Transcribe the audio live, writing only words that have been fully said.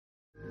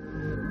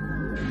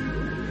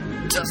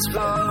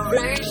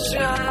Desperation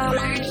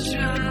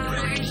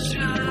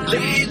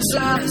leads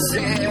us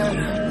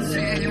here.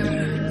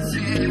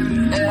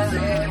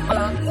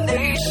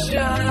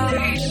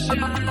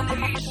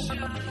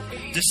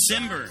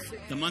 December,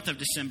 the month of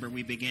December,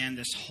 we began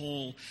this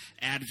whole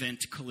Advent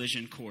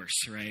collision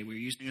course, right? We're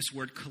using this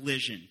word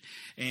collision.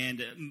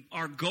 And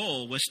our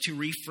goal was to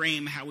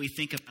reframe how we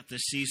think about the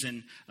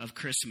season of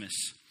Christmas,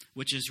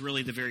 which is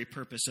really the very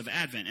purpose of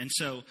Advent. And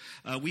so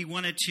we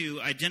wanted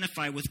to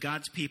identify with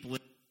God's people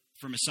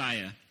for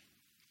Messiah.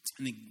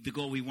 And the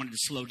goal, we wanted to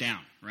slow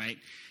down, right?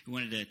 We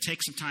wanted to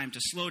take some time to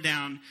slow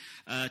down,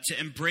 to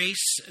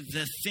embrace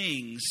the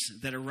things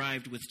that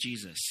arrived with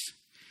Jesus.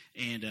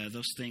 And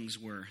those things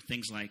were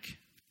things like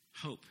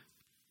hope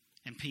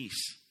and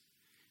peace.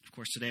 Of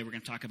course, today we're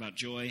going to talk about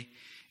joy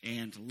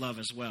and love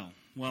as well.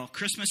 Well,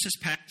 Christmas has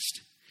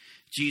passed.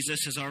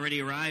 Jesus has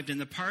already arrived,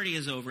 and the party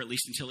is over, at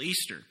least until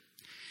Easter.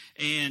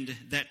 And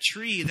that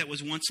tree that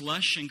was once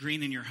lush and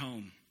green in your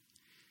home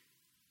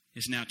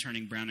is now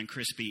turning brown and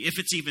crispy, if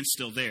it's even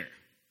still there.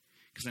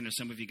 Because I know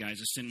some of you guys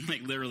are sitting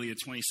like literally at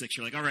 26.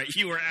 You're like, all right,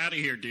 you are out of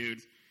here,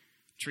 dude.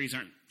 Trees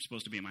aren't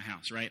supposed to be in my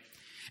house, right?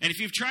 And if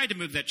you've tried to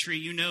move that tree,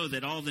 you know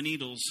that all the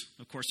needles,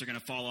 of course, are going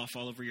to fall off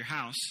all over your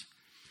house.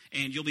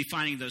 And you'll be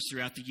finding those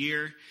throughout the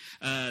year.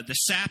 The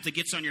sap that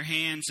gets on your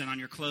hands and on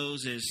your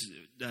clothes is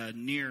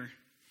near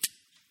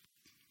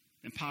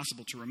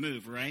impossible to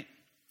remove, right?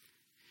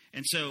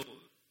 And so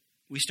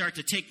we start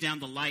to take down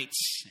the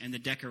lights and the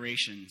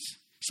decorations.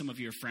 Some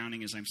of you are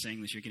frowning as I'm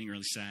saying this. You're getting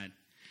really sad.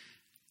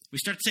 We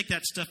start to take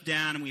that stuff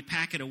down and we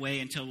pack it away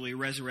until we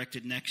resurrect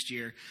it next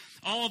year.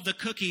 All of the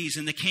cookies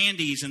and the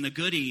candies and the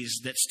goodies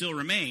that still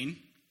remain,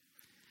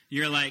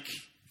 you're like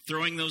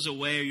throwing those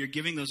away, or you're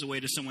giving those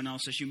away to someone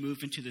else as you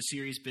move into the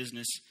serious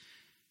business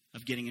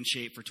of getting in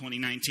shape for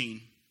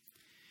 2019.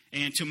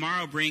 And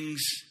tomorrow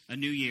brings a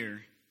new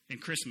year,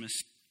 and Christmas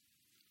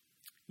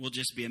will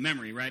just be a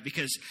memory, right?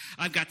 Because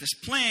I've got this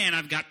plan,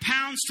 I've got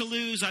pounds to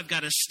lose, I've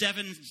got the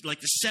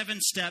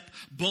 7-step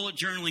bullet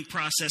journaling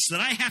process that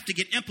I have to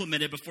get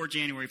implemented before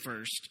January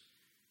 1st.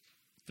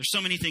 There's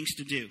so many things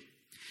to do.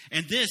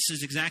 And this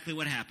is exactly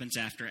what happens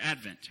after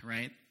Advent,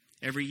 right?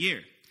 Every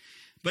year.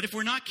 But if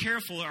we're not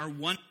careful, our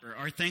wonder,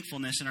 our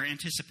thankfulness, and our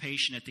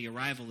anticipation at the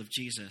arrival of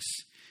Jesus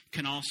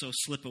can also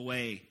slip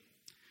away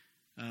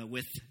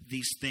with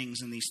these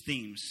things and these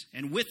themes.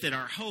 And with it,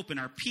 our hope and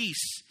our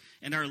peace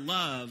and our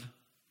love,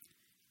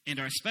 and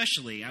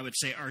especially, I would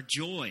say, our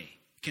joy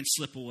can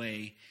slip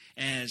away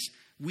as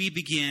we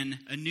begin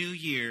a new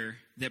year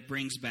that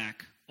brings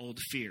back old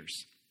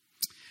fears.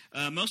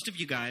 Most of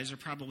you guys are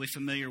probably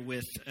familiar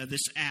with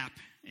this app,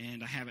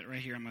 and I have it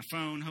right here on my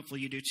phone.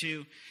 Hopefully you do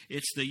too.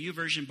 It's the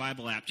YouVersion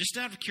Bible app. Just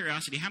out of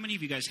curiosity, how many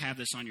of you guys have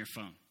this on your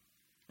phone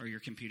or your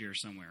computer or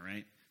somewhere,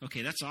 right?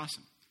 Okay, that's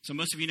awesome. So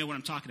most of you know what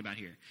I'm talking about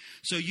here.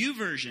 So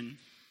YouVersion,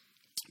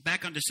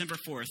 back on December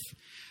 4th,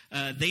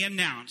 they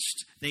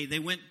announced, they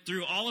went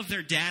through all of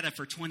their data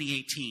for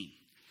 2018.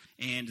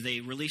 And they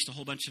released a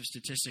whole bunch of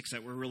statistics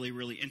that were really,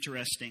 really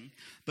interesting.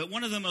 But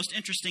one of the most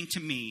interesting to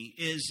me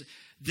is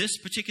this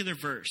particular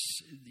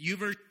verse.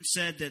 YouVersion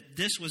said that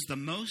this was the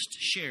most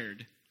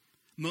shared,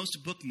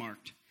 most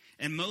bookmarked,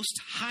 and most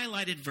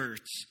highlighted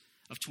verse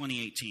of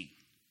 2018.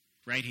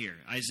 Right here,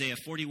 Isaiah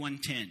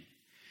 41:10.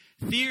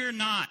 Fear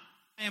not,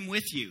 I am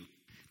with you.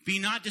 Be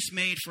not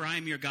dismayed, for I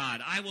am your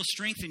God. I will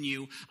strengthen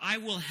you. I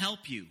will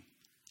help you.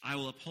 I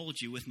will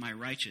uphold you with my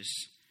righteous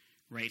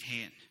right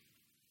hand.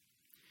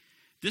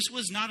 This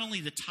was not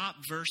only the top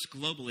verse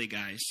globally,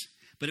 guys,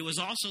 but it was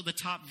also the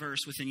top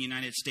verse within the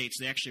United States.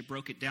 They actually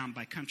broke it down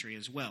by country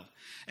as well.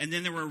 And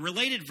then there were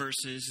related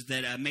verses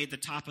that made the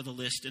top of the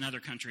list in other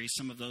countries.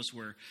 Some of those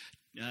were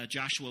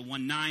Joshua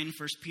 1:9,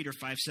 1 Peter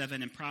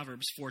 5:7, and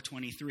Proverbs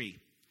 4:23.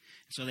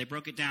 So they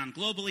broke it down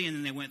globally, and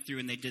then they went through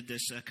and they did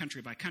this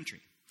country by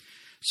country.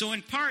 So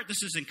in part,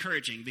 this is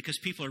encouraging because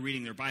people are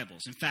reading their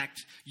Bibles. In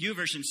fact,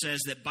 YouVersion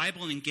says that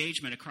Bible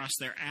engagement across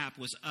their app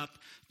was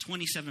up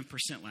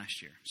 27%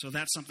 last year. So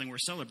that's something we're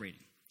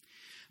celebrating.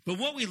 But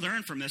what we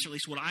learned from this, or at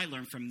least what I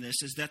learned from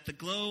this, is that the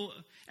glow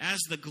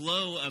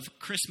of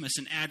Christmas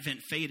and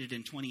Advent faded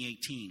in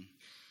 2018,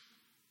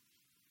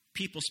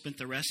 people spent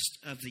the rest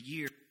of the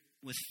year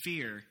with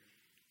fear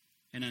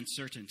and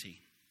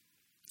uncertainty.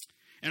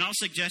 And I'll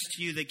suggest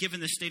to you that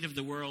given the state of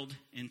the world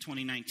in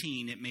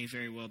 2019, it may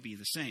very well be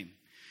the same.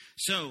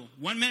 So,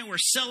 1 minute we're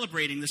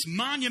celebrating this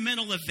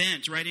monumental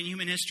event, right, in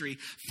human history.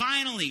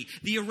 Finally,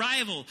 the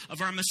arrival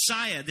of our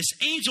Messiah. This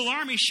angel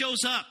army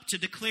shows up to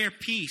declare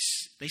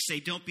peace. They say,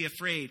 don't be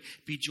afraid,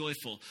 be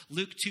joyful.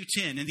 Luke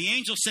 2:10. And the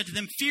angel said to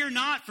them, fear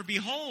not, for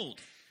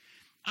behold,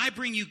 I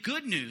bring you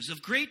good news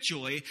of great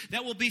joy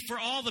that will be for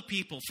all the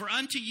people. For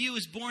unto you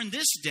is born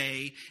this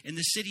day in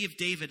the city of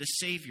David a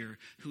Savior,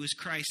 who is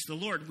Christ the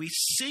Lord. We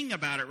sing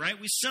about it, right?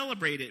 We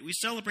celebrate it. We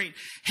celebrate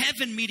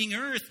heaven meeting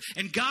earth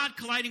and God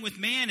colliding with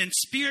man and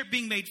spirit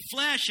being made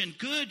flesh and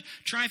good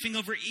triumphing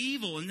over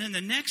evil. And then the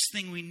next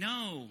thing we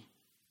know,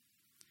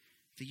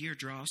 the year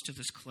draws to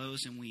this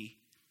close and we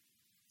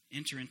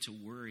enter into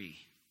worry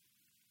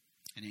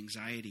and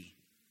anxiety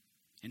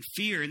and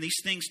fear, and these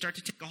things start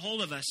to take a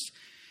hold of us.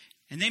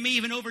 And they may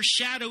even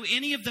overshadow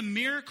any of the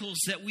miracles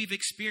that we've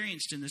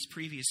experienced in this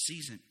previous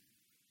season.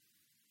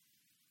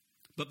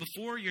 But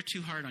before you're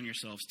too hard on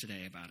yourselves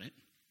today about it,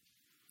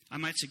 I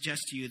might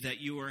suggest to you that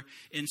you are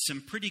in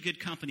some pretty good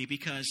company,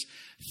 because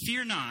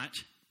fear not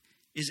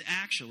is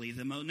actually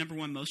the number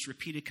one most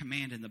repeated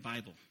command in the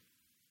Bible.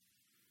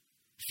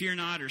 Fear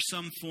not, or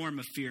some form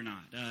of fear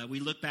not.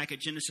 We look back at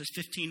Genesis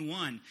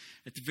 15:1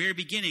 at the very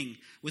beginning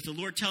with the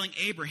Lord telling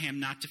Abraham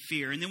not to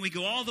fear. And then we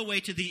go all the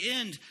way to the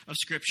end of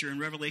Scripture in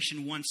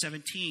Revelation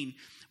 1:17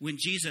 when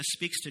Jesus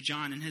speaks to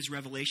John in his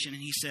revelation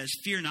and he says,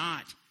 "Fear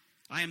not,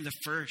 I am the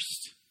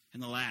first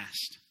and the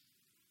last."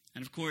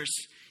 And of course,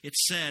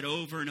 it's said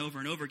over and over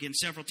and over again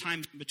several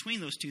times between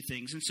those two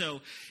things. And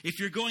so if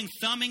you're going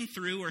thumbing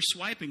through or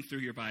swiping through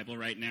your Bible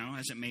right now,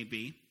 as it may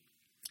be,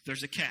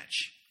 there's a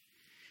catch.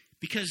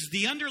 Because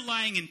the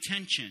underlying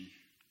intention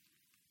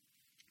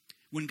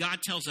when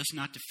God tells us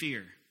not to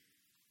fear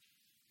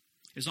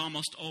is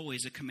almost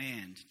always a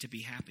command to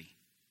be happy.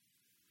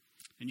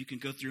 And you can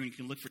go through and you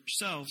can look for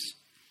yourselves.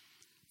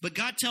 But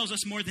God tells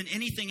us more than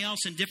anything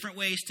else in different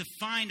ways to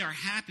find our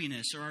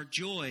happiness or our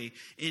joy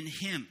in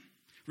Him,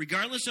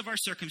 regardless of our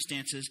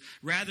circumstances,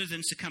 rather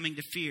than succumbing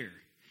to fear.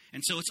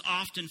 And so it's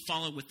often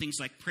followed with things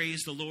like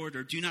praise the Lord,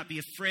 or do not be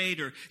afraid,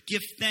 or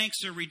give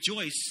thanks, or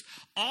rejoice,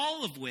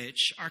 all of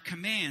which are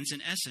commands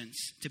in essence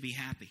to be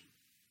happy.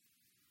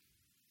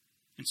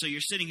 And so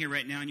you're sitting here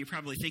right now and you're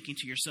probably thinking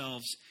to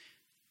yourselves,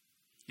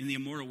 in the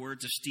immortal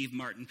words of Steve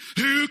Martin,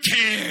 "Who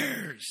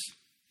cares?"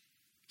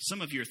 Some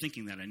of you are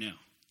thinking that, I know.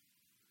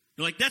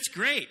 You're like, that's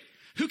great.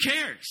 Who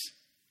cares?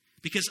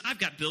 Because I've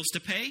got bills to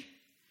pay.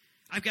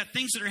 I've got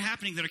things that are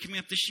happening that are coming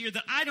up this year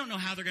that I don't know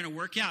how they're going to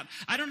work out.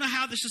 I don't know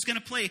how this is going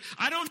to play.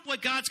 I don't know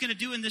what God's going to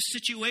do in this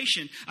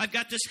situation. I've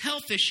got this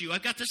health issue.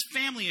 I've got this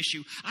family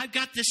issue. I've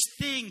got this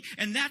thing,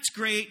 and that's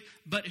great,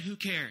 but who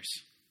cares?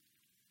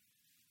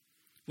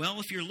 Well,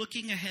 if you're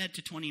looking ahead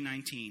to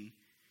 2019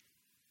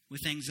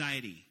 with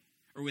anxiety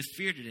or with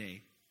fear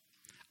today,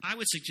 I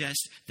would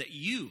suggest that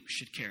you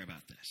should care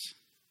about this.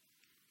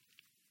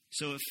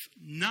 So if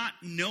not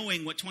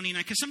knowing what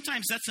 2019, because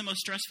sometimes that's the most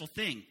stressful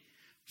thing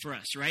for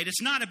us, right?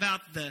 It's not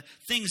about the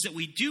things that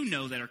we do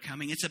know that are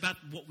coming. It's about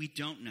what we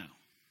don't know.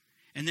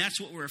 And that's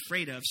what we're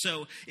afraid of.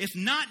 So if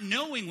not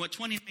knowing what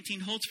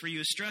 2019 holds for you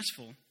is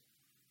stressful,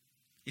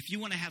 if you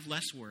want to have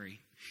less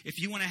worry, if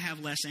you want to have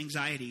less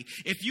anxiety,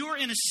 if you're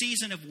in a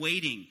season of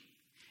waiting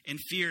and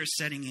fear is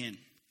setting in,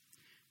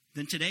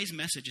 then today's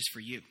message is for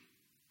you,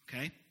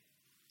 okay?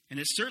 And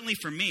it's certainly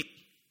for me.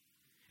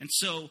 And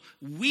so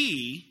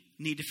we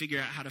need to figure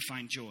out how to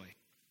find joy.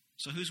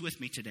 So who's with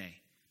me today?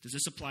 Does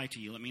this apply to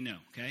you? Let me know,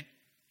 okay?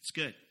 It's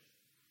good.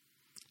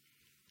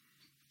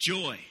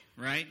 Joy,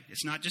 right?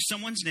 It's not just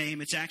someone's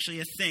name. It's actually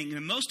a thing.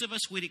 And most of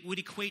us would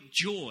equate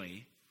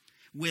joy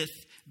with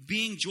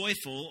being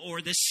joyful,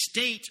 or the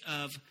state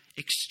of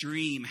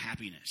extreme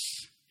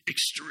happiness.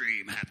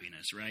 Extreme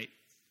happiness, right?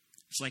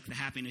 It's like the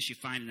happiness you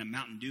find in a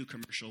Mountain Dew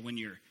commercial when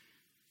you're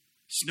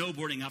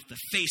snowboarding off the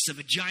face of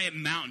a giant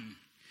mountain.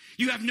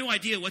 You have no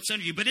idea what's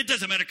under you, but it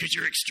doesn't matter because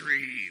you're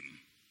extreme,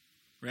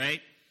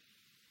 right?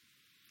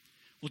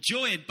 Well,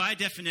 joy, by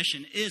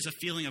definition, is a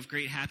feeling of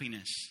great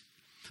happiness.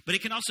 But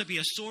it can also be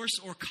a source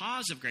or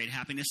cause of great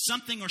happiness,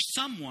 something or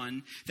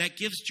someone that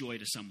gives joy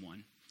to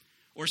someone,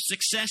 or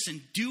success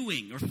in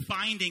doing or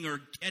finding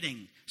or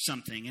getting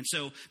something. And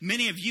so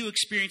many of you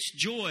experienced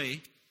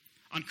joy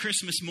on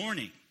Christmas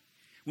morning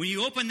when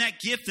you opened that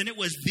gift and it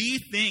was the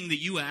thing that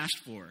you asked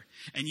for.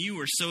 And you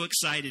were so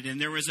excited,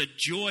 and there was a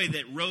joy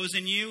that rose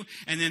in you.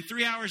 And then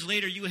 3 hours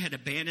later, you had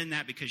abandoned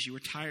that because you were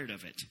tired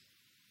of it.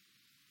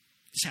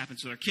 This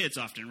happens with our kids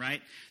often,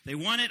 right? They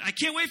want it. I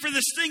can't wait for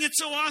this thing. It's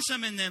so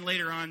awesome. And then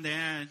later on,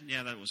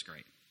 yeah, that was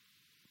great.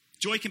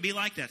 Joy can be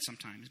like that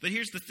sometimes. But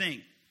here's the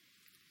thing.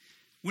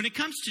 When it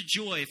comes to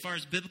joy, as far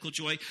as biblical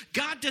joy,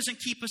 God doesn't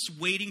keep us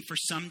waiting for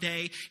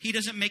someday. He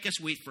doesn't make us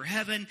wait for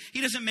heaven.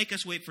 He doesn't make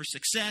us wait for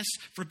success,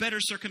 for better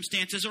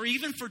circumstances, or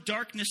even for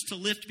darkness to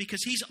lift,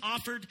 because He's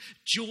offered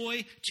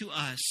joy to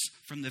us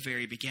from the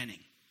very beginning.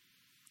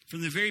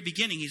 From the very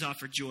beginning, He's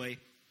offered joy.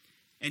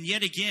 And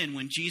yet again,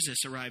 when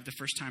Jesus arrived the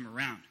first time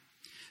around.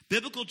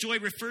 Biblical joy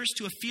refers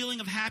to a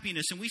feeling of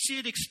happiness, and we see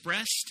it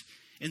expressed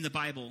in the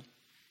Bible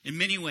in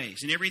many ways,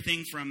 in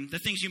everything from the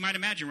things you might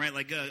imagine, right?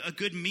 Like a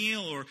good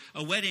meal, or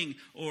a wedding,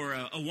 or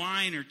a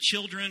wine, or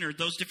children, or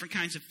those different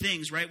kinds of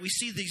things, right? We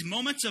see these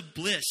moments of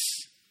bliss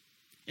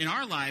in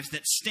our lives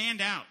that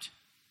stand out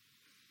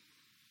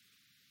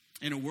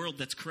in a world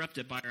that's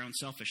corrupted by our own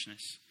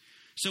selfishness.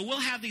 So we'll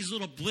have these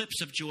little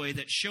blips of joy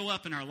that show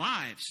up in our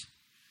lives.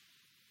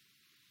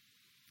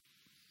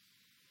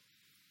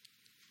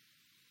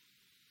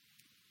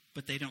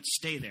 But they don't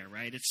stay there,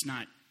 right? It's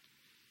not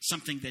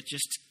something that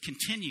just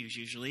continues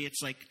usually.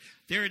 It's like,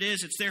 there it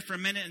is, it's there for a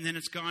minute, and then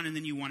it's gone, and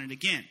then you want it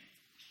again.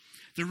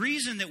 The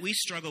reason that we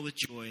struggle with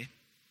joy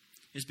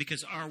is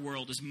because our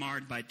world is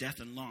marred by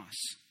death and loss.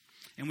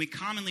 And we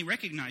commonly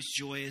recognize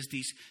joy as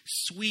these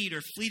sweet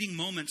or fleeting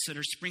moments that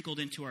are sprinkled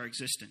into our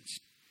existence.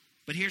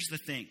 But here's the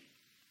thing.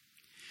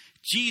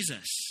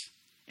 Jesus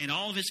and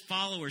all of his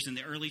followers in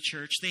the early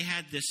church, they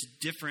had this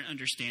different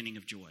understanding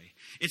of joy.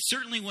 It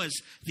certainly was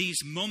these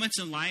moments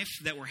in life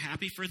that were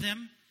happy for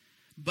them,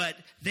 but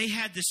they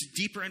had this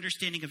deeper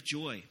understanding of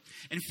joy.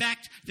 In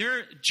fact,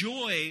 their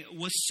joy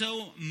was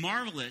so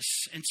marvelous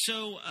and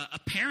so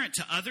apparent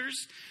to others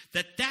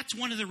that that's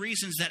one of the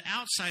reasons that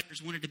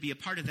outsiders wanted to be a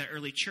part of that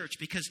early church,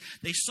 because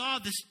they saw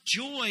this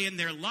joy in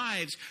their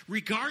lives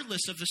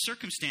regardless of the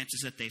circumstances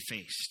that they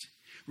faced.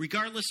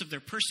 Regardless of their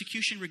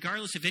persecution,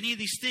 regardless of any of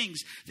these things,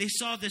 they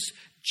saw this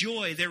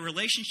joy. Their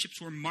relationships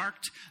were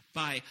marked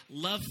by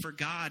love for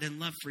God and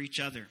love for each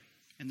other,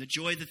 and the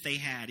joy that they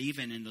had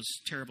even in those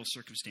terrible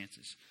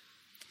circumstances.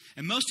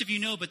 And most of you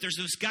know, but there's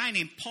this guy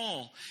named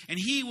Paul, and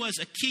he was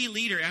a key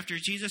leader after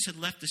Jesus had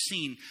left the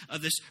scene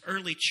of this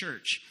early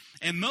church.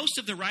 And most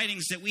of the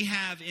writings that we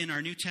have in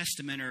our New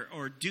Testament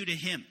are due to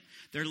him.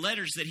 They're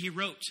letters that he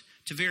wrote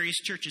to various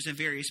churches and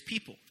various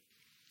people.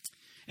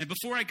 And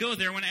before I go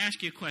there, I want to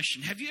ask you a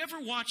question. Have you ever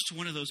watched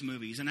one of those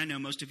movies? And I know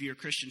most of you are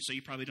Christians, so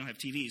you probably don't have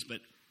TVs,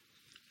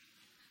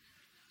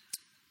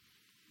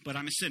 but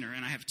I'm a sinner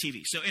and I have a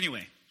TV. So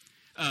anyway,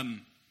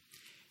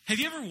 have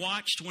you ever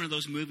watched one of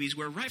those movies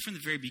where right from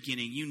the very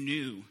beginning you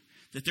knew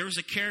that there was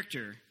a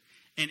character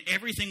and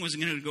everything was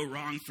going to go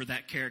wrong for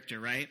that character,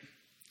 right?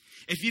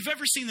 If you've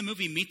ever seen the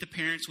movie Meet the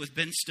Parents with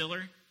Ben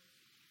Stiller,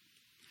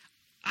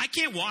 I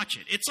can't watch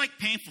it. It's like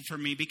painful for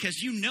me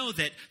because you know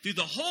that through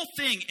the whole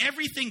thing,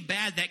 everything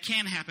bad that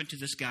can happen to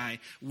this guy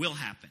will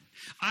happen.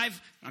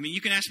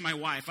 You can ask my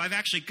wife. I've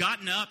actually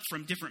gotten up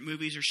from different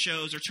movies or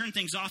shows or turned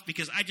things off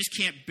because I just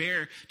can't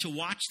bear to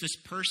watch this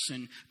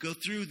person go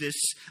through this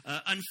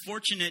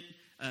unfortunate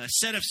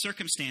set of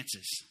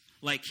circumstances.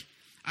 Like,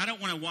 I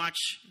don't want to watch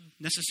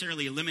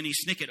necessarily Lemony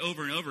Snicket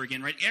over and over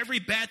again, right? Every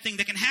bad thing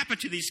that can happen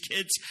to these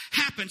kids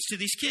happens to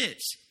these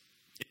kids.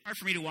 It's hard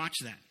for me to watch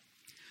that.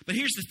 But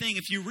here's the thing.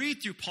 If you read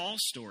through Paul's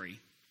story,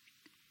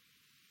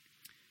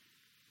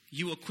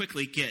 you will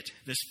quickly get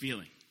this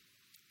feeling.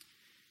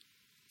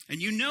 And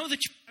you know that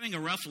you're having a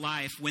rough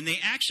life when they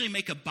actually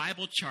make a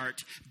Bible chart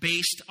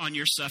based on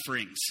your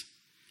sufferings.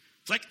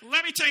 It's like,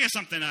 let me tell you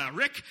something,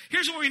 Rick.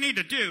 Here's what we need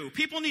to do.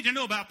 People need to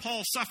know about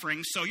Paul's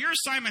suffering. So your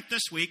assignment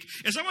this week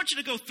is I want you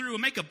to go through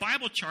and make a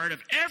Bible chart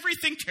of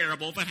everything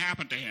terrible that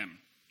happened to him.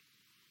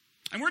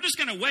 And we're just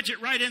going to wedge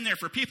it right in there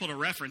for people to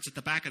reference at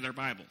the back of their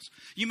Bibles.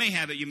 You may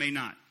have it, you may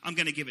not. I'm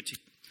going to give it to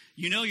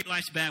you. You know your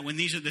life's bad when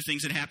these are the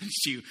things that happens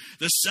to you.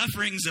 The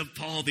sufferings of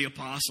Paul the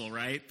Apostle,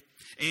 right?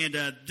 And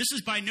this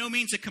is by no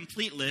means a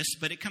complete list,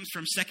 but it comes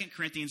from 2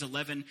 Corinthians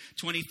 11,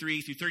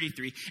 23 through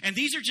 33. And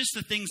these are just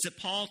the things that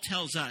Paul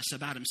tells us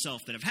about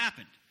himself that have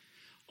happened.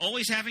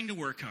 Always having to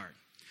work hard.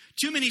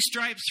 Too many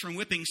stripes from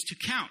whippings to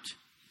count.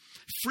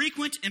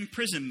 Frequent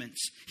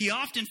imprisonments. He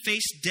often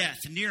faced death,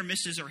 near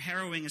misses, or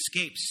harrowing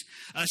escapes.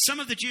 Some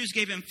of the Jews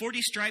gave him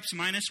 40 stripes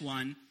minus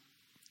one.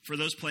 For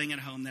those playing at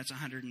home, that's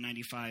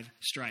 195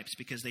 stripes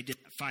because they did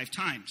it 5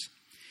 times.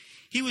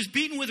 He was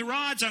beaten with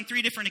rods on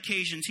 3 different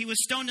occasions. He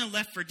was stoned and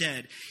left for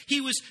dead. He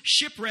was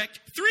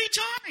shipwrecked 3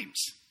 times.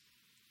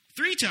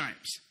 3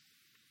 times.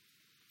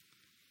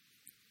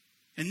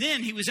 And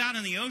then he was out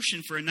in the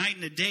ocean for a night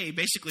and a day,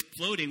 basically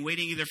floating,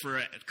 waiting either for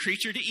a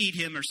creature to eat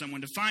him or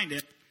someone to find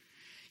it.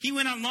 He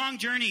went on long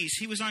journeys.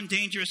 He was on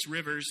dangerous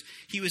rivers.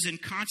 He was in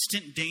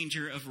constant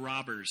danger of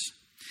robbers.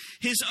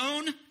 His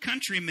own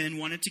countrymen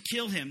wanted to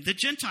kill him. The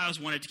Gentiles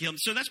wanted to kill him.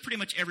 So that's pretty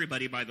much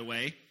everybody, by the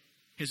way.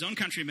 His own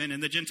countrymen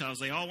and the Gentiles,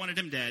 they all wanted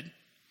him dead.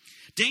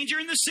 Danger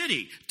in the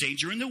city.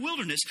 Danger in the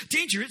wilderness.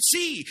 Danger at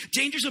sea.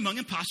 Dangers among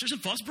impostors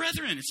and false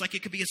brethren. It's like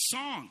it could be a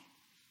song.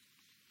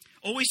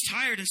 Always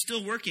tired and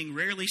still working,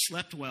 rarely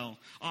slept well,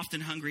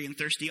 often hungry and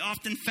thirsty,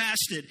 often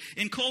fasted,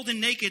 in cold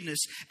and nakedness.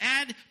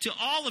 Add to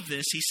all of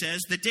this, he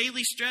says, the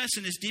daily stress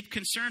and his deep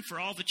concern for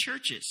all the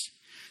churches.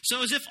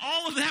 So as if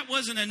all of that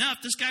wasn't enough,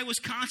 this guy was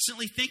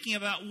constantly thinking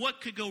about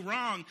what could go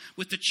wrong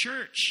with the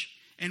church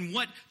and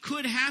what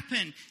could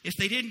happen if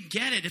they didn't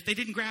get it, if they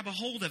didn't grab a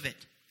hold of it.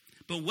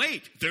 But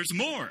wait, there's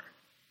more,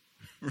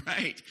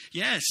 right?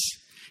 Yes.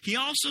 He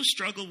also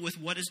struggled with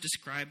what is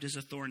described as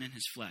a thorn in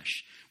his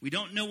flesh. We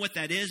don't know what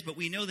that is, but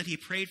we know that he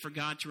prayed for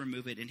God to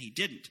remove it, and he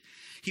didn't.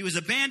 He was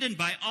abandoned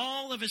by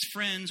all of his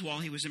friends while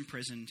he was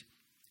imprisoned,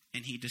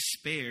 and he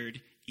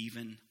despaired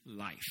even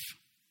life.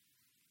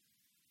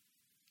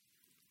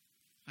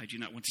 I do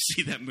not want to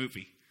see that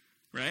movie,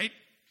 right?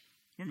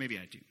 Or maybe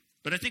I do.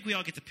 But I think we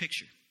all get the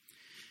picture.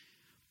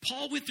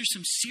 Paul went through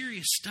some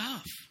serious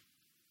stuff.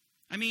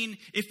 I mean,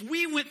 if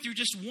we went through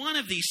just one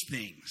of these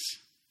things,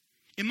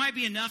 it might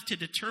be enough to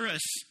deter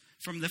us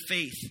from the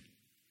faith.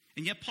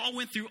 And yet Paul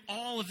went through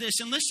all of this.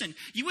 And listen,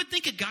 you would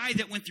think a guy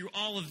that went through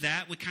all of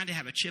that would kind of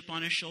have a chip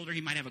on his shoulder.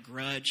 He might have a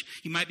grudge.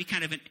 He might be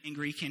kind of an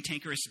angry,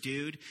 cantankerous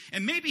dude.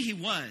 And maybe he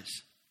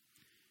was.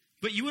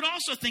 But you would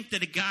also think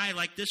that a guy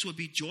like this would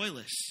be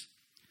joyless.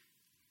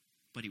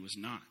 But he was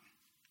not.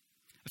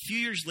 A few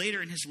years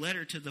later in his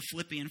letter to the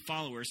Philippian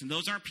followers, and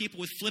those aren't people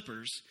with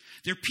flippers,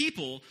 they're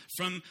people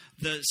from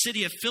the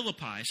city of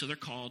Philippi, so they're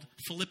called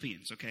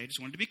Philippians, okay? Just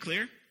wanted to be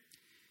clear.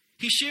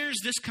 He shares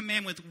this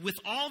command with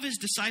all of his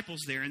disciples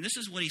there, and this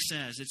is what he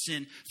says. It's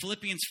in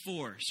Philippians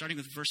 4, starting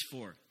with verse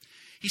 4.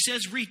 He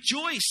says,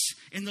 rejoice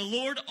in the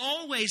Lord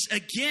always.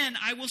 Again,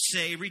 I will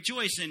say,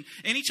 rejoice. And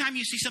anytime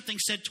you see something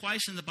said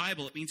twice in the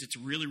Bible, it means it's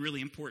really,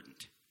 really important.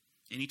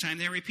 Anytime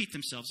they repeat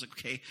themselves, like,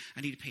 okay,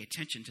 I need to pay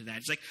attention to that.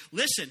 It's like,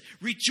 listen,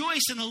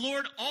 rejoice in the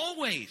Lord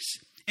always.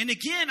 And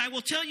again, I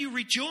will tell you,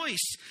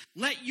 rejoice.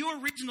 Let your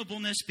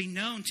reasonableness be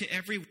known to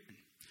everyone.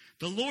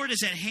 The Lord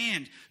is at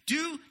hand.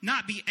 Do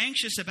not be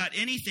anxious about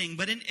anything,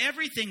 but in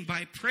everything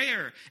by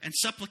prayer and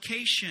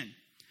supplication.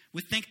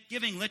 With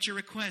thanksgiving, let your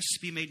requests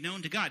be made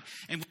known to God.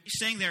 And what he's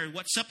saying there,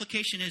 what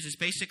supplication is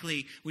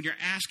basically when you're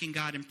asking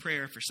God in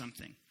prayer for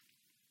something.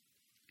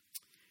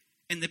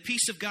 And the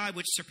peace of God,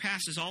 which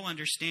surpasses all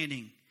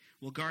understanding,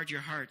 will guard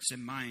your hearts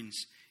and minds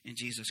in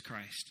Jesus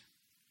Christ.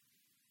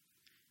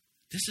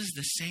 This is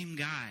the same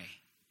guy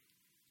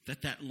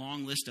that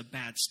long list of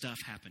bad stuff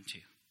happened to.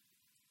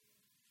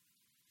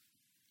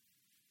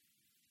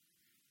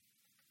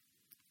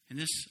 In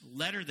this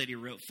letter that he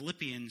wrote,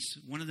 Philippians,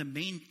 one of the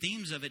main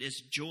themes of it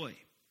is joy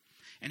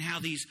and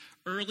how these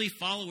early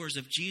followers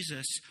of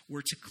Jesus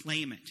were to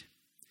claim it.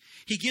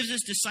 He gives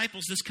his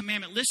disciples this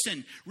commandment.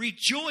 Listen,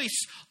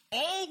 rejoice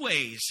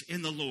always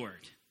in the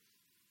Lord.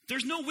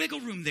 There's no wiggle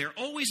room there.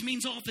 Always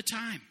means all the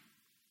time.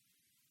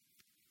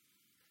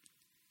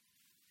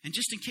 And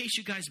just in case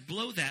you guys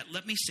blow that,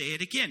 let me say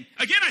it again.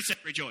 Again, I said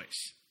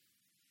rejoice.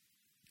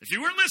 If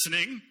you weren't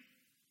listening,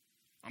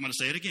 I'm going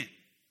to say it again.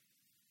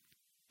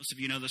 Most of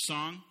you know the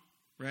song,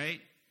 right?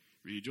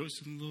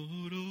 Rejoice in the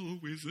Lord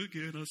always,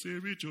 again I say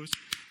rejoice.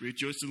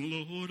 Rejoice in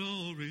the Lord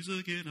always,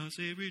 again I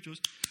say rejoice.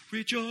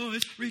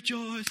 Rejoice,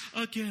 rejoice,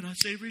 again I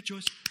say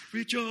rejoice.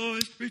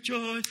 Rejoice,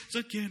 rejoice,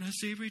 again I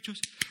say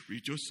rejoice.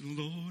 Rejoice in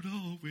the Lord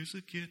always,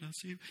 again I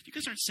say. You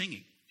guys aren't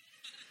singing.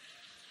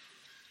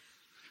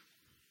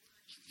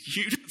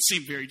 You don't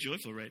seem very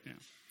joyful right now.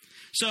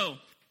 So,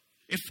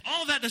 if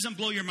all that doesn't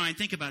blow your mind,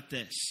 think about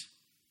this.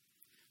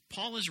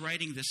 Paul is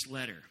writing this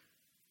letter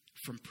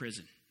from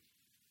prison.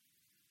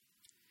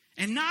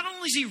 And not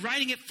only is he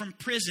writing it from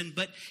prison,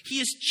 but he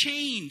is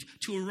chained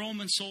to a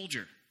Roman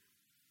soldier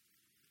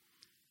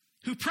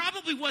who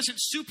probably wasn't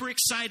super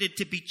excited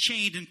to be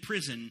chained in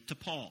prison to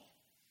Paul.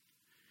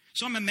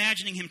 So I'm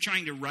imagining him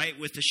trying to write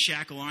with the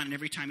shackle on, and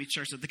every time he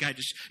starts, the guy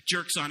just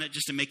jerks on it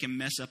just to make him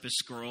mess up his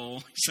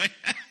scroll. He's like,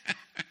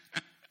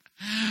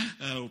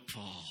 oh,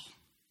 Paul.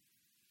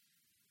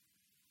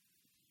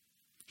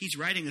 He's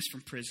writing this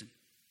from prison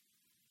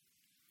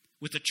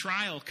with a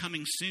trial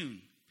coming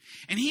soon.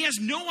 And he has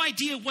no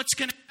idea what's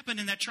going to happen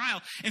in that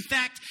trial. In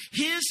fact,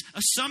 his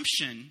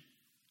assumption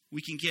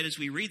we can get as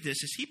we read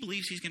this is he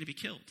believes he's going to be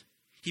killed.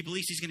 He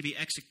believes he's going to be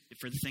executed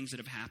for the things that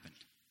have happened.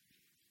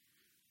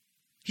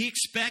 He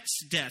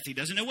expects death. He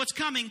doesn't know what's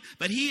coming,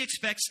 but he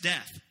expects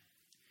death.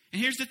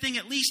 And here's the thing,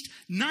 at least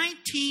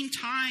 19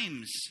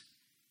 times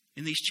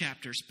in these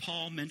chapters,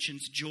 Paul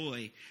mentions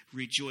joy,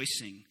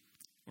 rejoicing,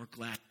 or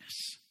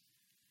gladness.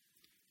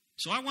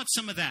 So I want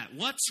some of that.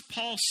 What's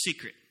Paul's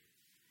secret?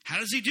 How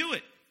does he do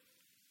it?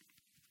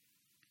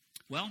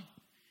 Well,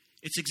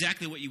 it's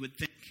exactly what you would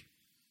think.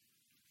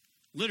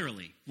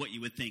 Literally what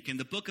you would think. In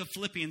the book of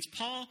Philippians,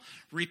 Paul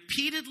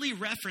repeatedly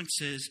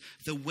references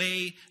the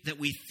way that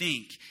we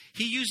think.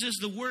 He uses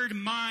the word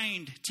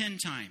mind 10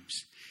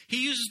 times.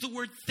 He uses the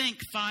word think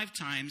 5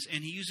 times,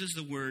 and he uses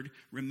the word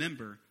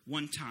remember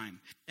 1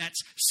 time.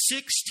 That's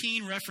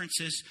 16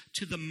 references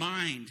to the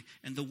mind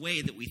and the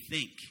way that we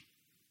think.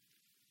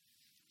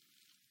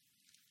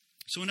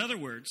 So in other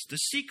words, the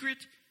secret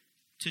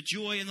to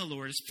joy in the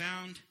Lord is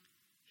found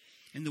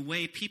in the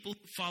way people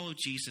who follow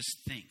Jesus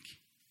think.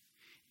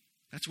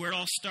 That's where it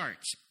all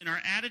starts, in our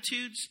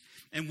attitudes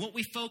and what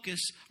we focus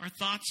our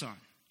thoughts on.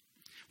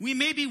 We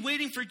may be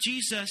waiting for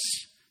Jesus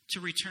to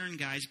return,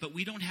 guys, but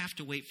we don't have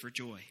to wait for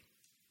joy.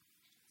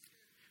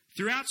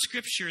 Throughout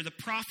Scripture, the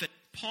prophet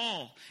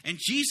Paul and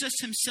Jesus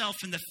himself,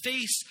 in the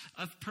face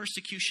of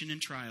persecution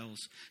and trials,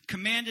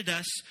 commanded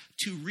us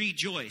to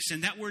rejoice.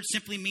 And that word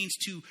simply means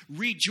to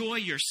rejoy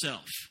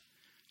yourself,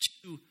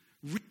 to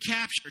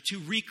recapture, to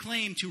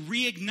reclaim, to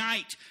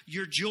reignite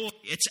your joy.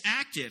 It's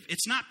active.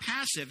 It's not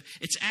passive.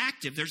 It's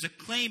active. There's a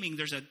claiming.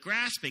 There's a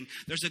grasping.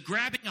 There's a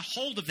grabbing a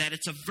hold of that.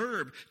 It's a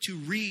verb,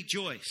 to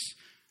rejoice.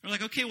 We're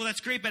like, okay, well,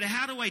 that's great, but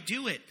how do I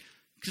do it?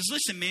 Because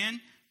listen,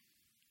 man,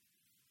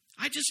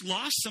 I just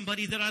lost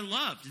somebody that I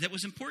loved, that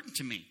was important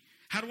to me.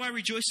 How do I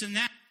rejoice in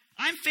that?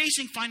 I'm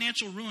facing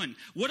financial ruin.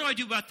 What do I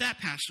do about that,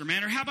 Pastor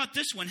Man? Or how about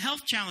this one,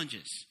 health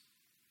challenges?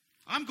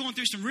 I'm going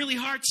through some really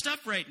hard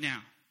stuff right now.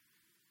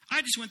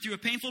 I just went through a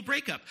painful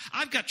breakup.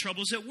 I've got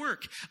troubles at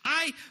work.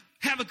 I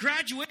have a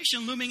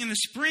graduation looming in the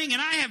spring,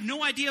 and I have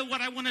no idea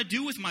what I want to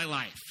do with my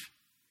life.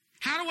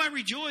 How do I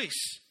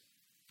rejoice?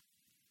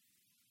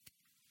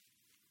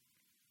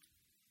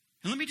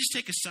 And let me just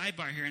take a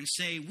sidebar here and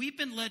say, we've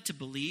been led to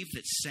believe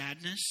that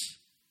sadness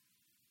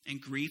and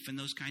grief and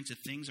those kinds of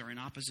things are in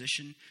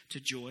opposition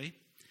to joy.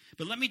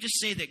 But let me just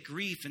say that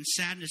grief and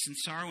sadness and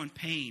sorrow and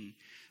pain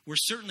were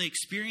certainly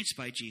experienced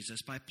by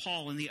Jesus, by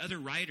Paul, and the other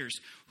writers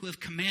who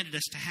have commanded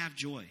us to have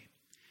joy.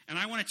 And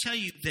I want to tell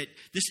you that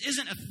this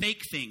isn't a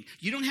fake thing.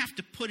 You don't have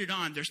to put it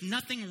on. There's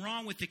nothing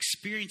wrong with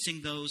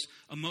experiencing those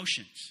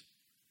emotions.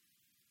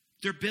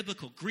 They're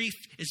biblical. Grief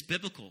is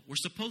biblical. We're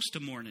supposed to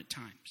mourn at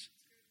times.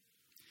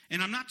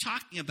 And I'm not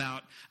talking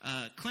about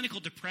clinical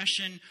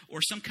depression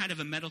or some kind of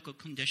a medical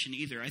condition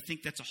either. I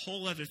think that's a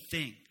whole other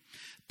thing.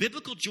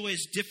 Biblical joy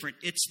is different.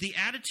 It's the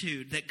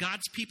attitude that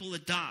God's people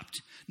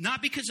adopt,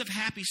 not because of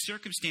happy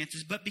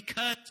circumstances, but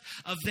because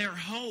of their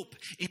hope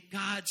in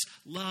God's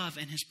love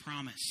and his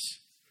promise.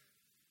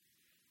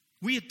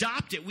 We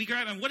adopt it. We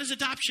grab it. And what does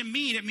adoption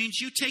mean? It means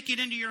you take it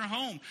into your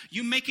home.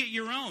 You make it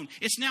your own.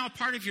 It's now a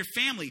part of your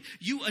family.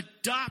 You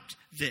adopt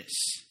this.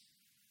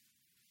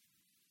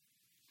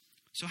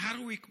 So how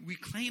do we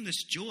reclaim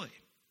this joy?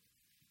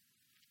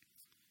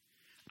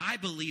 I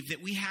believe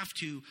that we have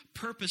to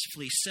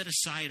purposefully set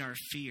aside our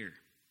fear,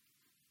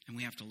 and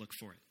we have to look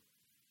for it.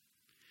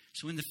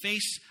 So in the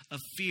face of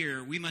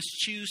fear, we must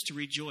choose to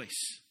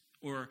rejoice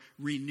or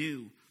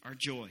renew our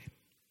joy.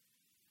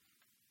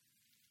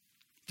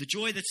 The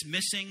joy that's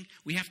missing,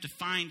 we have to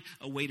find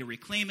a way to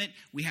reclaim it,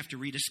 we have to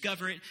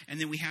rediscover it,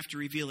 and then we have to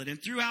reveal it. And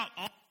throughout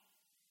all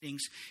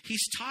things,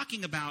 he's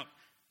talking about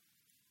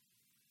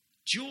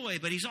joy,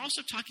 but he's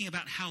also talking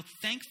about how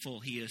thankful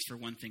he is for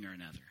one thing or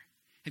another.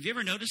 Have you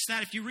ever noticed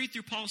that? If you read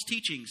through Paul's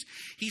teachings,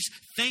 he's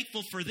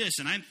thankful for this.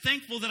 And I'm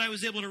thankful that I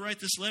was able to write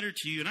this letter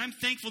to you. And I'm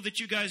thankful that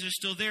you guys are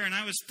still there. And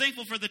I was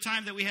thankful for the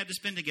time that we had to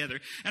spend together.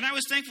 And I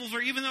was thankful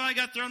for, even though I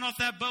got thrown off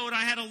that boat,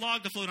 I had a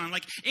log to float on.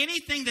 Like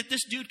anything that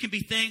this dude can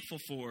be thankful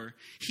for,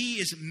 he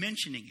is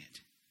mentioning it.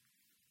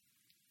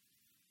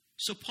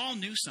 So Paul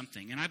knew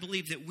something. And I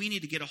believe that we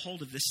need to get a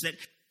hold of this. That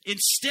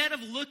instead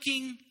of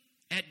looking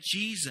at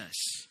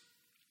Jesus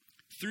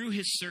through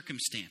his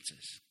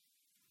circumstances,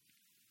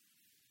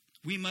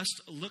 we must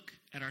look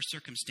at our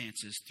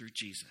circumstances through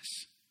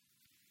Jesus.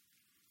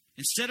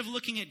 Instead of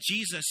looking at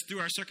Jesus through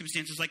our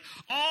circumstances, like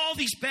all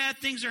these bad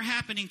things are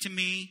happening to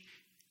me,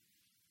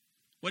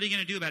 what are you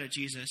going to do about it,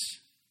 Jesus?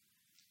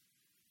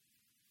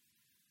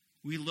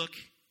 We look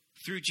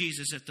through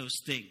Jesus at those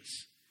things.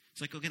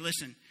 It's like, okay,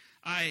 listen,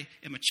 I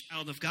am a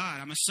child of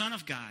God. I'm a son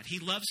of God. He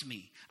loves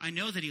me. I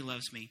know that he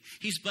loves me.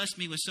 He's blessed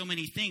me with so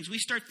many things. We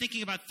start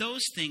thinking about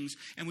those things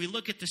and we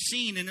look at the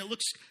scene and it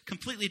looks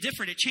completely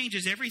different. It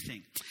changes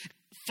everything.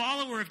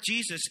 Follower of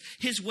Jesus,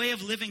 his way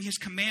of living, his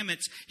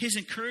commandments, his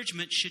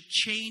encouragement should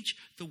change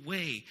the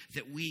way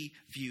that we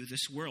view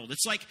this world.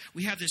 It's like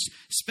we have this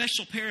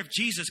special pair of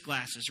Jesus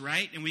glasses,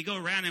 right? And we go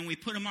around and we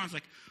put them on. It's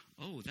like,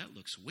 oh, that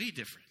looks way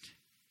different.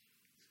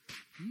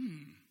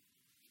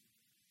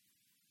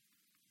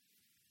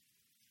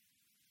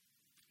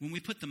 When we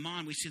put them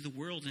on, we see the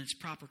world in its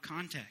proper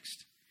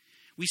context.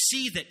 We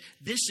see that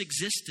this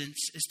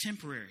existence is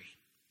temporary.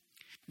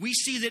 We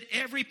see that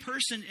every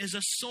person is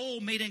a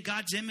soul made in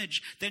God's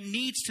image that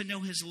needs to know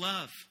his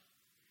love.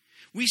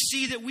 We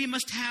see that we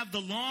must have the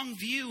long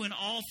view in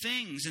all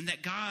things and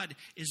that God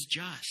is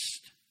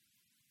just.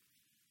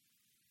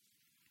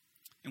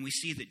 And we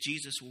see that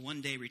Jesus will one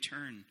day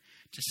return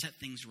to set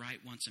things right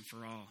once and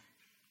for all.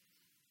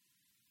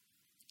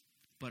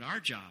 But our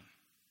job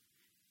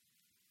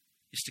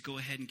is to go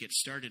ahead and get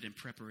started in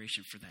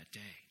preparation for that day.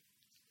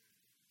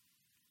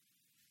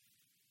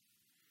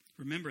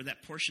 Remember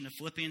that portion of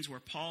Philippians where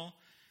Paul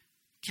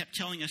kept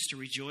telling us to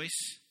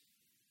rejoice?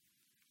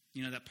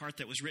 You know, that part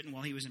that was written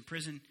while he was in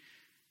prison.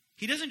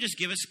 He doesn't just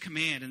give us a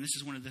command, and this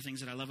is one of the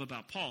things that I love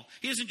about Paul.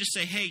 He doesn't just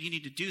say, hey, you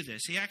need to do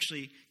this. He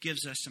actually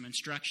gives us some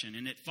instruction,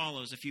 and it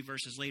follows a few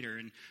verses later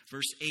in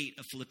verse 8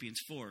 of Philippians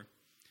 4.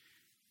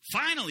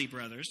 Finally,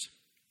 brothers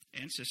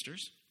and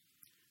sisters,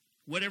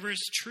 whatever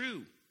is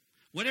true,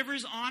 whatever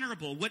is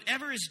honorable,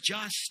 whatever is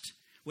just,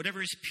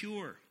 whatever is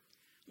pure,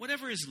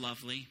 whatever is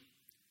lovely,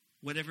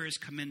 whatever is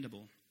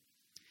commendable.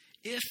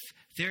 If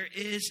there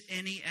is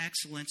any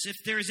excellence, if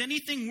there is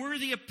anything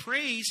worthy of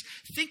praise,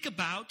 think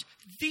about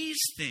these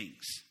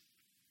things.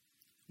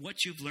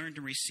 What you've learned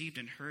and received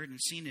and heard and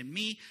seen in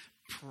me,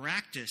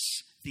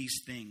 practice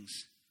these things.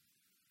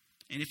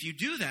 And if you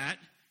do that,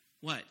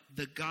 what?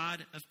 The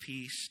God of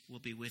peace will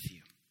be with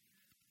you.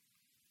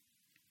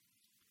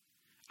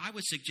 I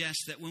would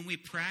suggest that when we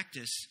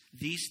practice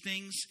these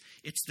things,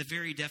 it's the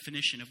very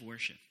definition of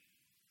worship.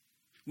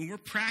 When we're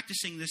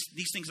practicing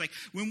these things, like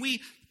when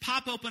we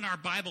pop open our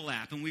Bible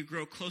app and we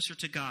grow closer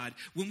to God,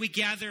 when we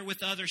gather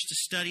with others to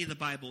study the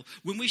Bible,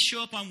 when we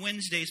show up on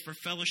Wednesdays for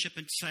fellowship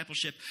and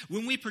discipleship,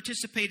 when we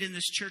participate in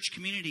this church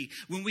community,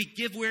 when we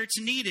give where it's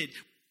needed,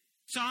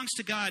 songs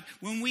to God,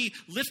 when we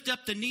lift up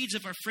the needs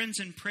of our friends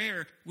in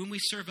prayer, when we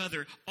serve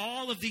others,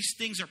 all of these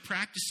things are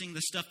practicing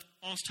the stuff that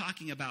Paul's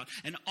talking about.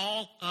 And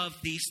all of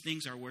these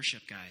things are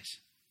worship, guys.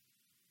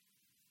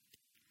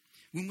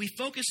 When we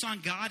focus on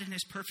God and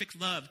his perfect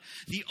love,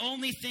 the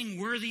only thing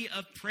worthy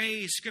of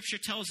praise, Scripture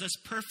tells us,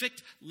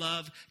 perfect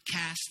love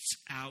casts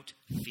out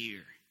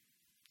fear.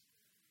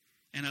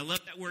 And I love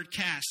that word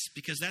cast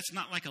because that's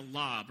not like a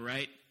lob,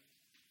 right?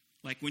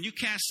 Like when you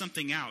cast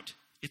something out,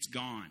 it's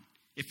gone.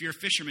 If you're a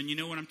fisherman, you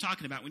know what I'm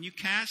talking about. When you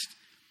cast,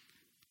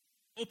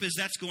 hope is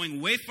that's going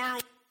way far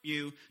away from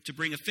you to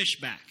bring a fish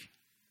back.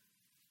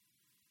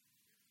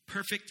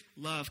 Perfect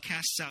love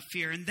casts out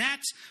fear. And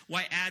that's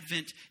why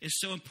Advent is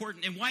so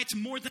important and why it's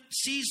more than a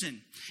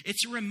season.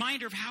 It's a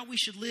reminder of how we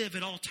should live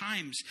at all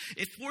times.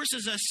 It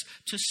forces us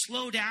to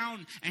slow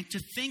down and to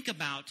think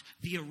about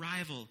the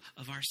arrival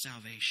of our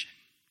salvation.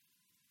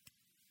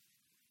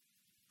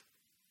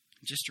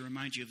 Just to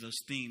remind you of those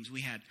themes,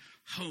 we had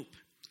hope.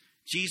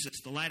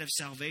 Jesus, the light of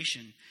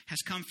salvation,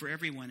 has come for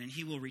everyone, and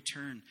he will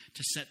return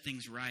to set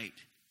things right.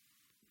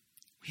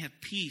 We have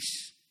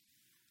peace.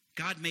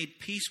 God made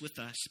peace with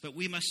us, but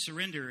we must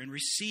surrender and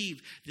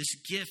receive this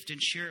gift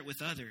and share it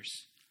with others.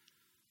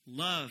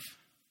 Love,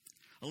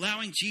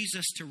 allowing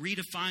Jesus to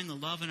redefine the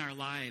love in our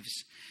lives,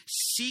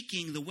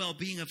 seeking the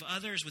well-being of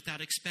others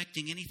without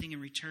expecting anything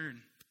in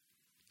return,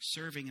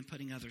 serving and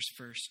putting others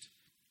first,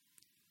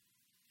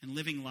 and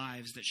living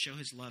lives that show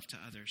his love to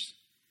others.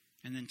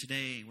 And then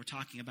today we're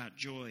talking about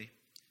joy,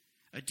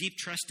 a deep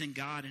trust in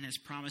God and his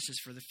promises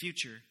for the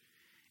future,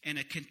 and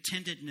a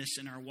contentedness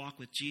in our walk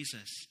with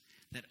Jesus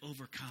that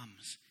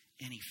overcomes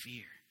any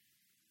fear.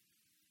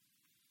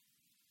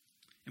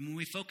 And when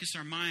we focus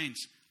our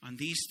minds on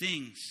these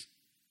things,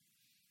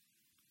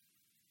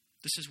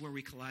 this is where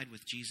we collide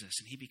with Jesus,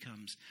 and he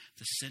becomes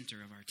the center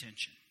of our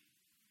attention.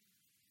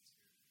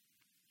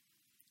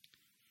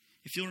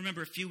 If you'll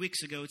remember a few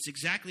weeks ago, it's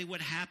exactly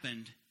what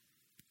happened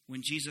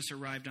when Jesus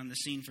arrived on the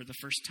scene for the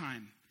first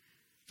time.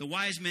 The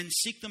wise men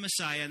seek the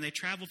Messiah, and they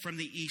travel from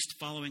the east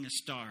following a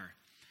star.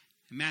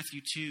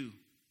 Matthew 2,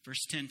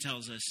 verse 10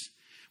 tells us,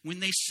 when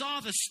they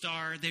saw the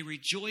star, they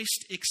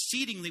rejoiced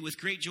exceedingly with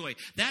great joy.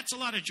 That's a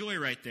lot of joy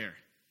right there.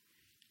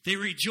 They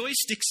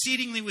rejoiced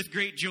exceedingly with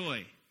great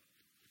joy.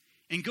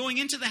 And going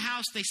into the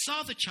house, they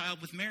saw the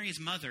child with Mary his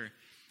mother,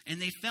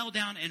 and they fell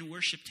down and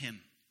worshipped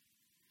him.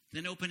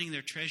 Then opening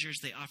their treasures,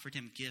 they offered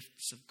him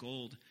gifts of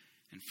gold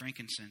and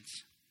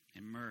frankincense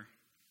and myrrh.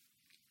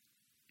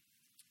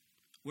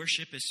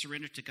 Worship is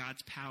surrender to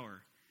God's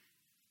power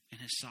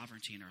and his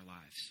sovereignty in our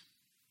lives.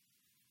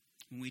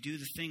 When we do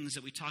the things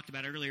that we talked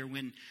about earlier,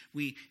 when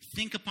we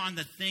think upon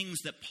the things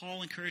that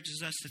Paul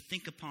encourages us to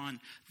think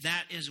upon,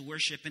 that is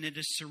worship, and it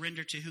is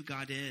surrender to who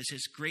God is,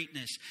 his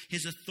greatness,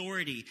 his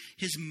authority,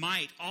 his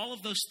might. All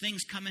of those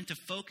things come into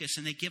focus,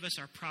 and they give us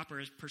our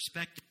proper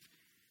perspective.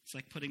 It's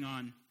like putting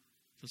on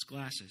those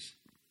glasses.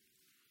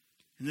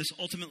 And this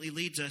ultimately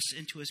leads us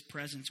into his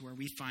presence, where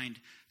we find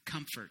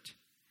comfort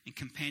and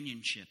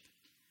companionship,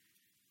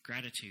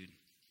 gratitude,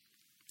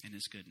 and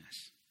his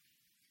goodness.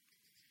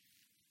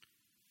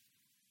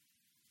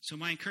 So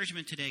my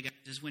encouragement today, guys,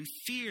 is when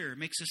fear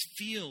makes us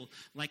feel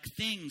like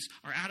things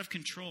are out of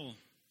control,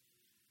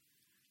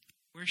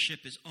 worship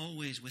is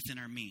always within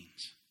our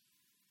means.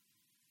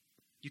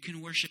 You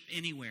can worship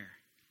anywhere.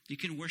 You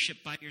can worship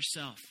by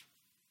yourself.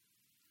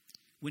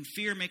 When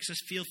fear makes us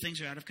feel things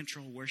are out of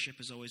control, worship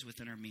is always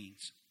within our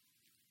means.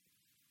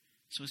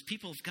 So as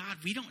people of God,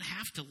 we don't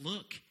have to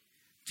look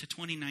to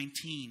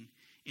 2019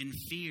 in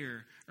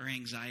fear or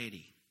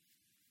anxiety.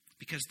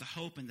 Because the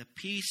hope and the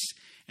peace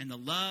and the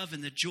love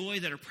and the joy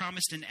that are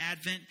promised in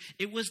Advent,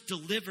 it was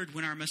delivered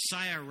when our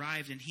Messiah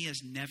arrived, and he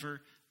has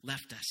never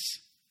left us.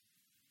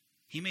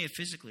 He may have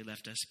physically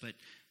left us, but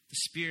the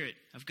Spirit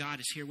of God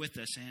is here with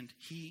us, and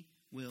he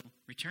will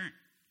return.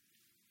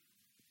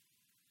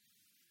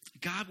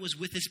 God was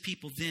with his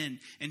people then,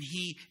 and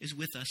he is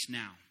with us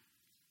now.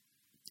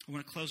 I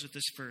want to close with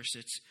this verse.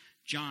 It's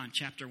John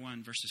chapter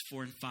 1, verses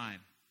 4 and 5.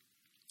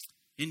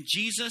 In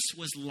Jesus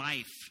was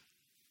life,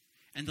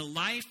 and the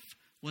life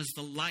was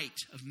the light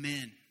of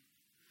men.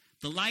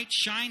 The light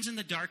shines in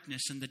the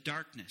darkness, and the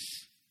darkness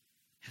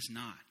has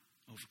not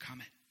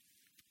overcome it.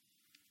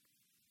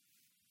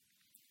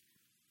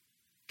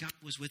 God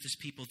was with his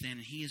people then,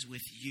 and he is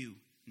with you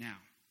now.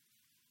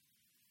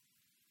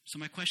 So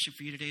my question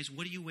for you today is,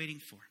 what are you waiting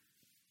for?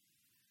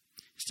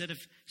 Instead of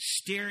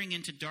staring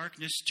into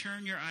darkness,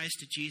 turn your eyes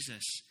to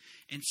Jesus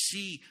and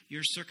see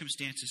your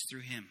circumstances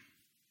through him.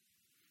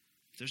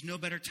 There's no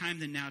better time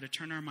than now to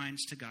turn our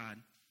minds to God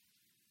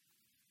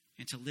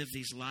and to live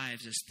these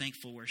lives as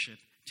thankful worship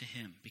to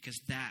him, because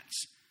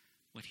that's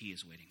what he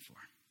is waiting for.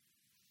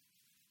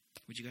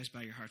 Would you guys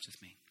bow your hearts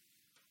with me?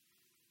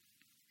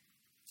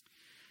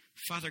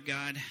 Father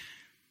God,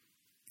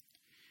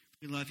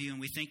 we love you,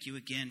 and we thank you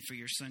again for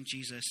your son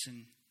Jesus.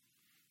 And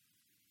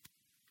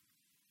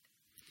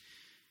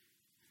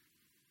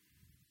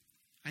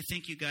I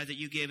thank you, God, that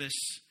you gave us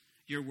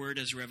your word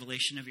as a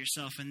revelation of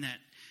yourself, and that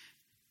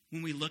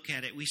when we look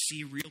at it, we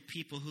see real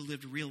people who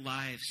lived real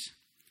lives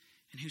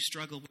and who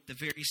struggle with the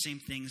very same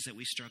things that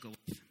we struggle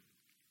with.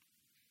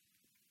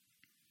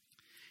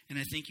 And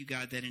I thank you,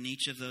 God, that in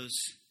each of those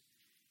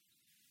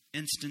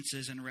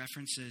instances and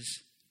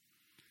references,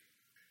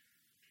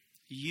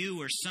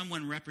 you or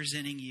someone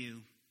representing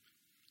you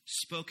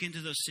spoke into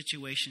those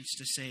situations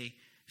to say,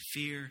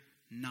 fear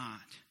not.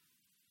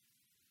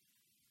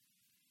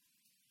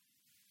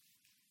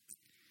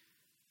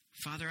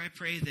 Father, I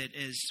pray that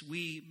as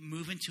we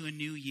move into a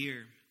new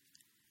year,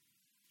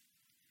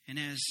 and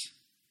as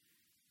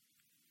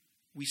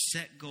we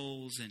set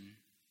goals and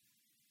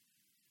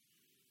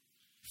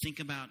think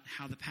about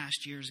how the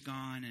past year's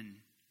gone, and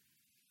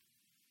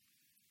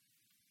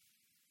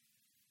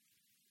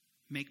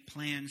make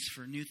plans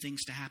for new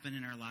things to happen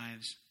in our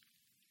lives.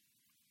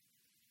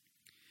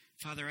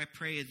 Father, I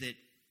pray that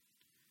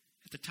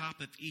at the top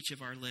of each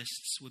of our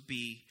lists would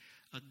be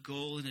a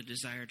goal and a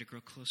desire to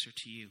grow closer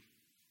to you.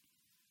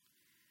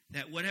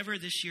 That whatever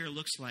this year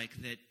looks like,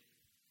 that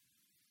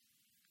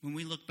when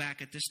we look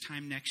back at this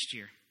time next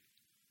year,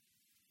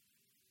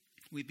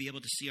 we'd be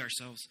able to see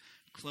ourselves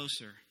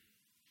closer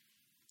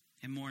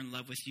and more in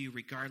love with you,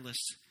 regardless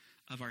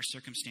of our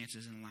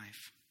circumstances in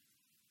life.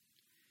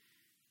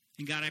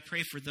 And God, I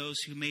pray for those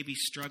who may be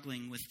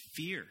struggling with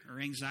fear or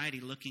anxiety,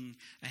 looking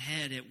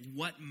ahead at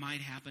what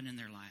might happen in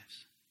their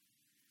lives.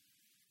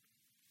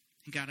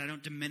 And God, I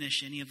don't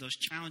diminish any of those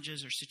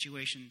challenges or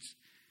situations.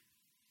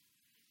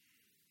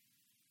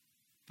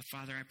 But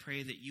Father, I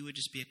pray that you would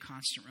just be a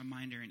constant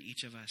reminder in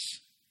each of us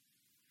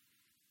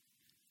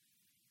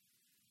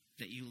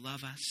that you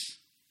love us,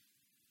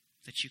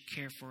 that you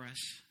care for us,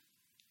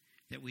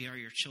 that we are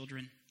your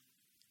children,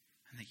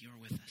 and that you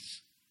are with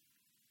us.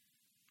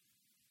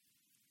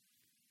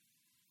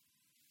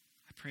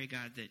 I pray,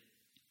 God, that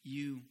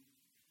you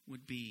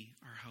would be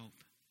our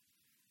hope,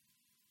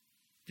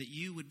 that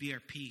you would be our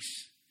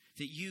peace,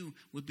 that you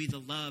would be the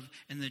love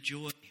and the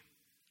joy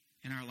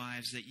in our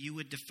lives, that you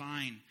would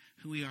define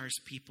who we are as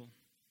people,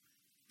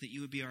 that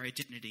you would be our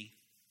identity,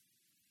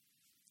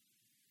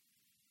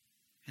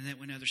 and that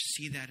when others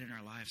see that in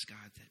our lives,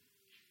 God, that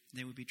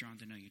they would be drawn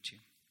to know you too.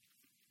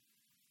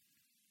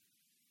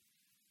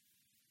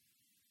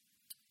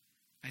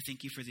 I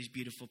thank you for these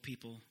beautiful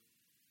people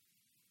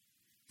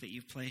that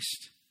you've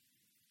placed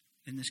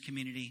in this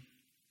community.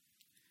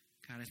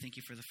 God, I thank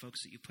you for the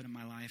folks that you put in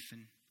my life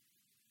and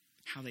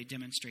how they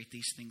demonstrate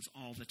these things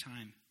all the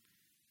time.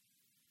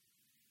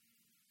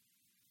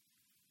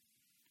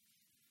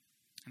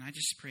 And I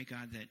just pray,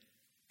 God, that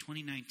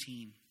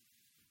 2019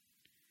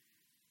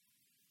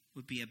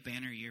 would be a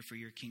banner year for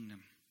your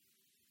kingdom.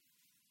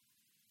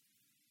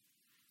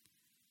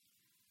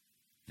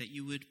 That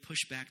you would push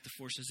back the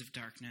forces of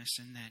darkness,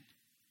 and that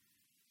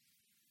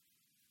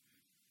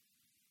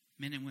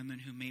men and women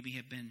who maybe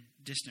have been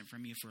distant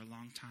from you for a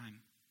long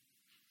time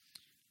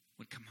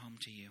would come home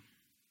to you.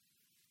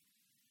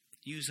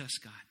 Use us,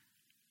 God.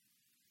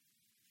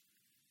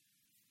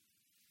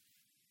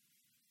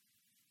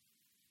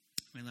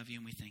 We love you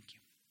and we thank you.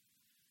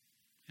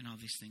 And all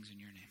these things in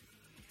your name.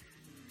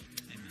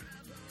 Amen.